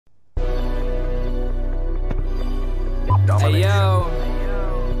Hey yo,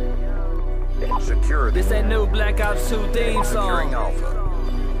 Security. this that new Black Ops 2 theme Securing song.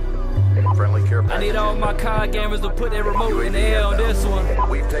 Alpha. Friendly care package. I need all my COD gamers to put their remote in the air on this one.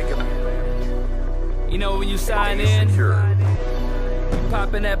 We've taken You know when you sign in, secure. you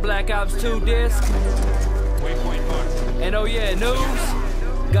pop in that Black Ops 2 disc. And oh yeah,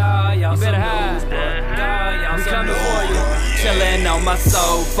 news. God, y'all better hide. God, y'all coming for you. Chillin' on my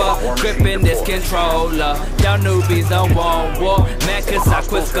sofa, gripping this controller. Y'all newbies don't want war, mad cause I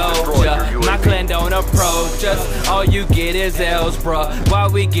quit sculpture. My clan don't approach us, all you get is L's, bruh. Why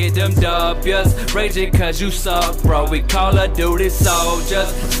we get them W's? Raging cause you suck, bro. We call a duty soldiers.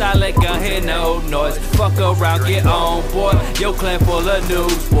 Silent gun, hear no noise. Fuck around, get on, boy. Your clan full of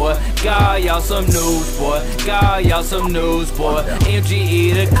news, boy. God, y'all some news, boy. God, y'all some news, boy.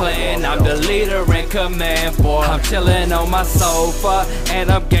 MGE the clan, I'm the leader in command, boy. I'm chillin' on my sofa, and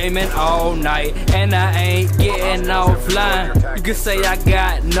I'm gaming all night, and I ain't getting offline. You can say I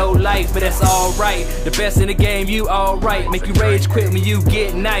got no life, but that's alright. The best in the game, you alright. Make you rage quit when you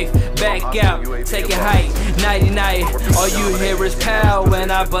get knifed. Back out, take a hike, nighty night. All you hear is pow when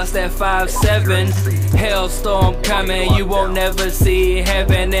I bust that 5-7. Hailstorm coming, you won't never see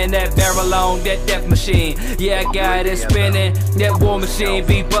heaven in that barrel on that death machine. Yeah, I got it spinning, that war machine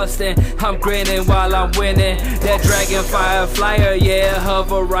be busting. I'm grinning while I'm winning. That dragon fire flyer, yeah,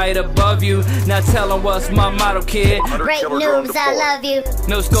 hover right above you. Now tell them what's my motto, kid. Great news, I love you.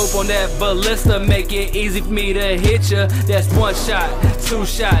 No scope on that ballista, make it easy for me to hit ya. That's one shot, two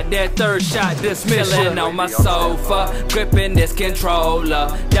shot, that third shot, dismissing on my sofa, gripping this controller.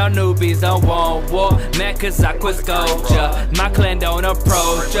 Y'all newbies don't want war, mad cause I quit sculpture. My clan don't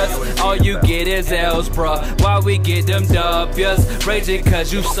approach us, all you get is L's, bruh. Why we get them W's? Raging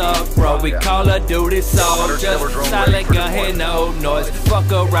cause you suck, bro. We call a duty soldiers. Silent gun, hear no noise.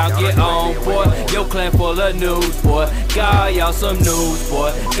 Fuck around, get on, boy. Your clan full of news, boy. God, y'all some news,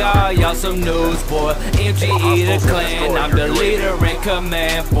 boy. God, y'all some news, boy. MGE the clan, I'm the leader in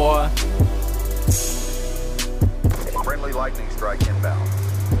command, boy. Friendly lightning strike inbound.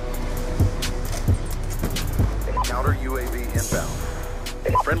 Counter UAV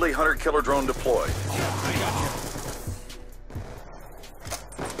inbound. Friendly hunter-killer drone deployed.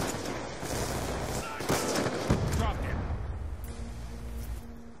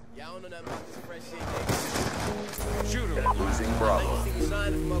 Losing Bravo.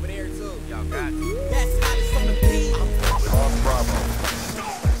 Y'all got it. Lost Bravo.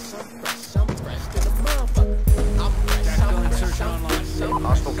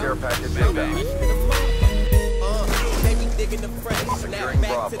 Hostile care package inbound. Securing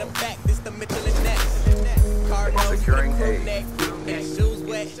Bravo. Securing A.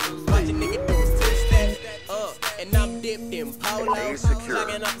 And I'm dipped in polo. A secure.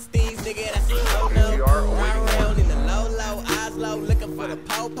 Sucking up the steeds, nigga, that's a polo. ATR awaiting Round in the low, eyes low, looking for the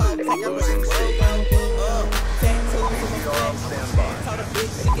po-po. Take a Losing C. tattoos on ATR my on back. standby. Told a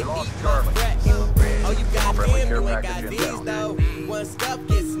bitch she can Lost eat my Charlie. scratch. Oh, you got Friendly him, care you ain't got package these inbound. though. One stuff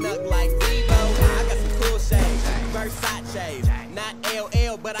gets snuck like Devo. I got some cool shades, Versace. Not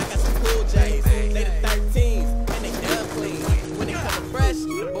LL, but I got some cool J's. They the 13s, and they done clean. When it come to fresh,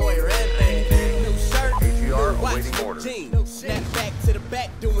 the boy red thing. New shirt, ATR new watch, awaiting new order. jeans. Snap back to the back,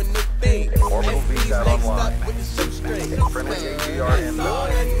 doing new things. Orbital SBs VSAT laced online. up with the shoestring. Friendly ATR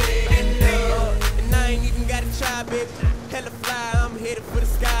inbound. And I ain't even gotta try, baby. Hella fly, I'm headed for the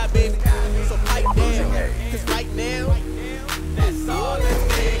sky, baby. So pipe down, cause right now, that's all I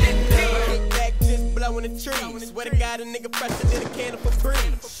need. Kick back, just blowing the trees. Swear to God, a nigga fresher than a can of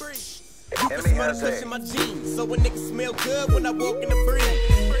Febreze. You can Enemy smell has the kush A. in my jeans, so a nigga smell good when I walk in the breeze.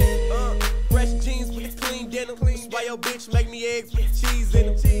 Fresh jeans with the clean denim. That's why your bitch make me eggs with the cheese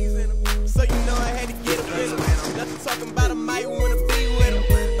in them. So you know I had to get him with him. Nothing talking about I might wanna be with him.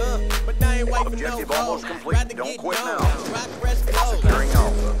 But I ain't wiping no Objective hoes. almost complete. Rather Don't get quit known. now. Rock fresh clothes. Securing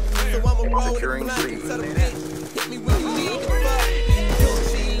Alpha. So I'ma roll Securing with the blunt C. until the bitch hit me when you need the fuck.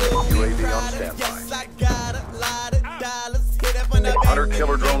 Gucci, Louis, UAV on Prada. standby. Yes, I got a lot of dollars. Hit up on the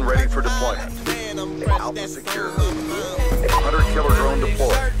Hunter-killer drone ready for deployment. Alpha secure. Hunter-killer drone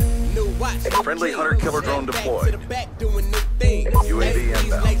deployed. Friendly hunter-killer drone deployed. UAV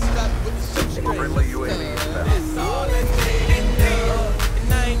inbound. Friendly UAV inbound.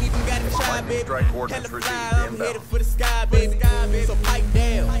 Lightning strike coordinates received inbound. For the sky, baby. So pipe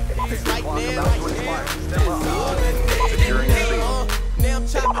down. Cause right Clock now, about to expire. Step up. Securing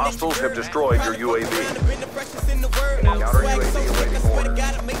C. Hostiles have destroyed your UAV. Counter UAV awaiting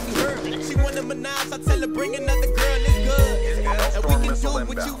order. She want a menage, I tell her bring another girl, it's good. And we can missile do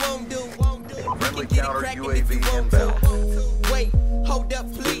what you inbound. won't do. Friendly Get it counter crackin' if you UAV want inbound. to. Wait, hold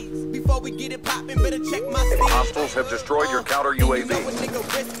up please. Before before we get it poppin', better check my steam. Hostiles have destroyed your counter UAV.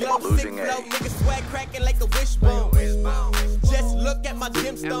 Losing A. Nigga swag cracking like a wishbone. Just look at my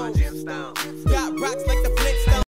gemstone. Got rocks like the Flintstones.